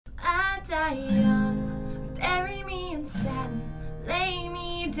die young, bury me in satin, lay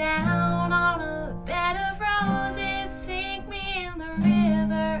me down on a bed of roses, sink me in the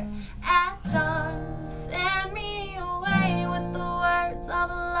river at dawn, send me away with the words of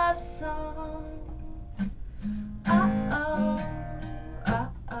a love song. Uh-oh,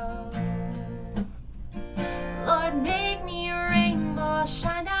 uh-oh. Lord, make me a rainbow,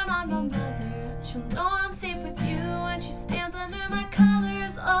 shine down on my mother. She'll know I'm safe with you when she stands under my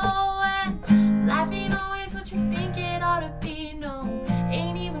colors. Oh, and life ain't always what you think it ought to be. No,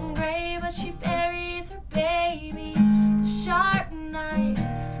 ain't even gray, but she buries her baby. The sharp knife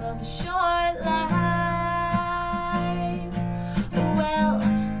of a short life. Well,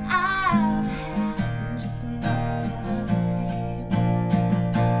 I've had just enough time.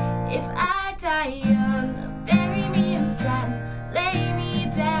 If I die young, bury me in satin, lay me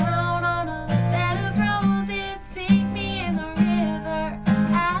down on a bed of roses, sink me in the river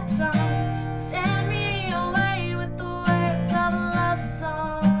at dawn, send me away with the words of a love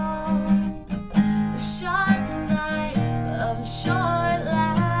song. The sharp knife of a short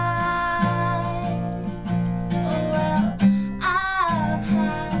life. Oh well, I've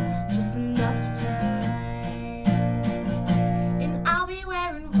had just enough time. And I'll be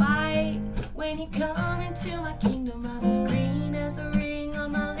wearing white when you come into my kingdom. I'm as green as the ring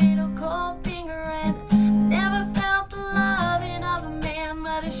on my little cold finger, and I never felt the loving of a man,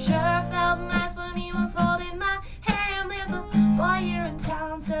 but it sure felt nice when he was holding my hand. There's a boy here in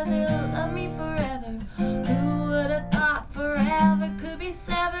town says he'll love me forever. Who would have thought forever could be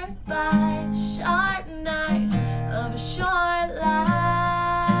severed by the sharp knife of a short life?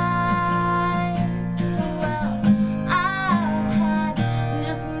 Well, I've had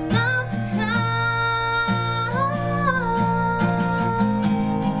just enough time.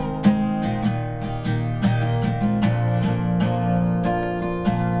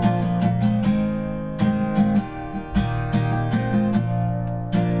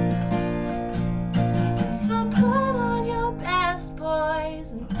 So put on your best,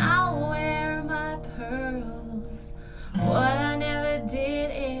 boys, and I'll wear my pearls. What I never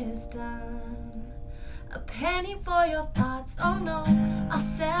did is done. A penny for your thoughts, oh no, I'll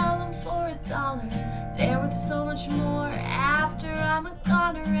sell them for $1. They're worth so much more after I'm a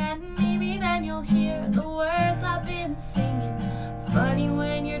goner, and maybe then you'll hear the words I've been singing. Funny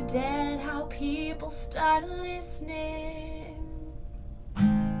when you're dead how people start listening.